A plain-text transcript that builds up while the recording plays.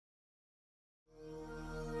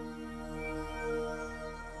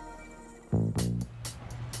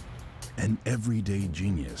An everyday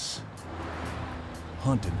genius,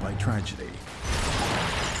 haunted by tragedy,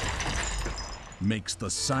 makes the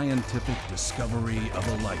scientific discovery of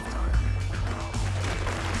a lifetime.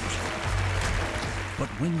 But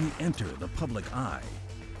when you enter the public eye,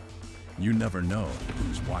 you never know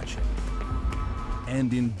who's watching.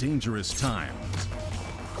 And in dangerous times,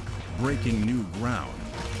 breaking new ground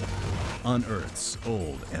unearths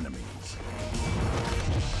old enemies.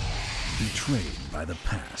 Betrayed by the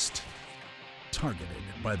past, targeted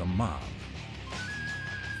by the mob,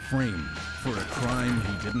 framed for a crime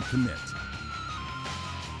he didn't commit.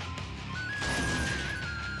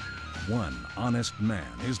 One honest man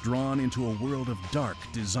is drawn into a world of dark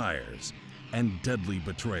desires and deadly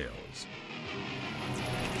betrayals.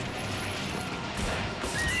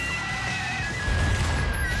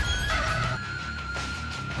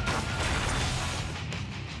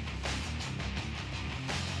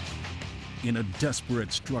 In a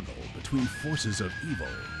desperate struggle between forces of evil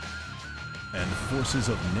and forces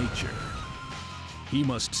of nature, he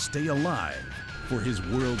must stay alive for his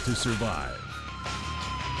world to survive.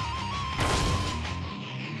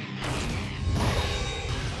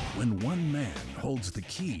 When one man holds the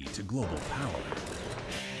key to global power,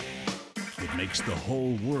 it makes the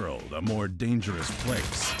whole world a more dangerous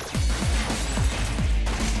place.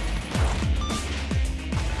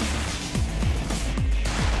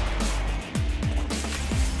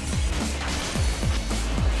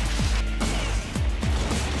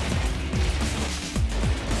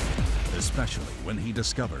 Especially when he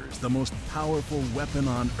discovers the most powerful weapon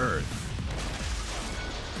on Earth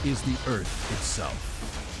is the Earth itself.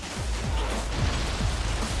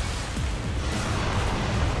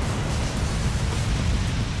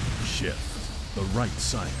 Shift the right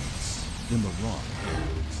science in the wrong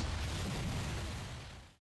hands.